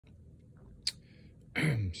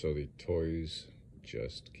So the toys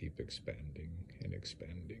just keep expanding and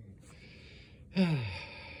expanding.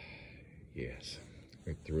 Yes,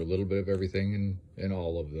 we threw a little bit of everything in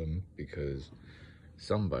all of them because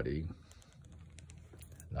somebody,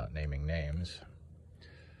 not naming names,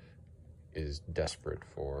 is desperate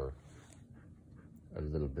for a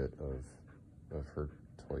little bit of her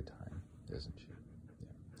toy time, isn't she?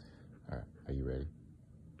 Yeah. All right, are you ready?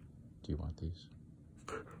 Do you want these?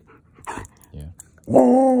 Yeah? Is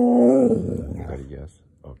that a yes?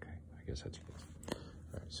 Okay, I guess that's a yes.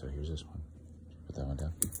 All right, so here's this one. Put that one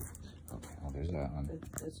down. Okay, well, there's that one.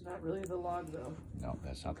 It's not really the log, though. No,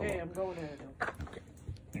 that's not the log. Okay, I'm going at it now. Okay,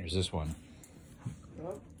 there's this one.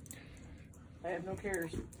 Oh, I have no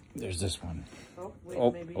cares. There's this one. Oh,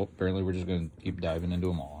 wait, maybe. Oh, apparently we're just going to keep diving into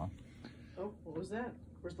them all, huh? Oh, what was that?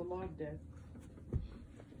 Where's the log dead?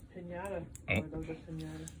 Pinata. Oh. I love the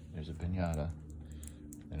pinata. There's a pinata.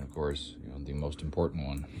 And of course, you know, the most important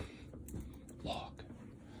one, log.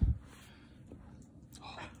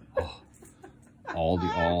 Oh. All the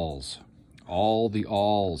alls. All the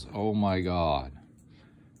alls. Oh my God.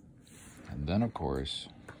 And then of course,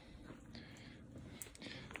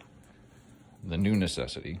 the new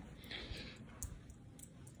necessity.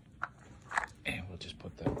 And we'll just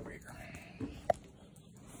put that over here.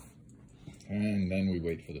 And then we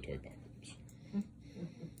wait for the toy pockets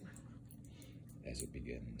as it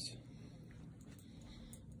begins.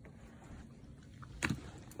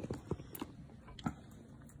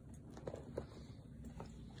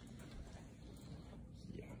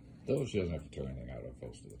 Yeah, though she doesn't have to tear anything out of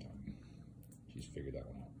most of the time. She's figured that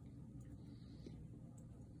one out.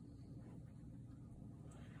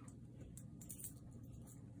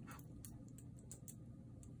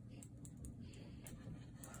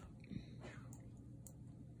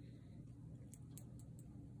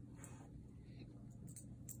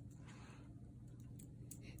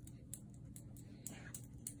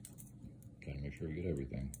 Gotta make sure we get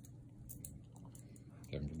everything.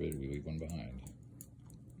 Heaven forbid we leave one behind.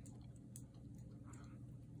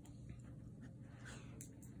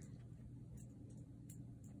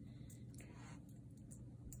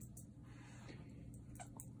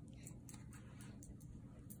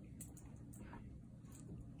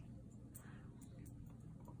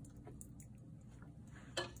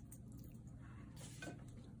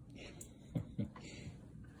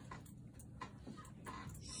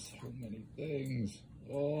 So many things.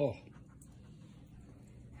 Oh.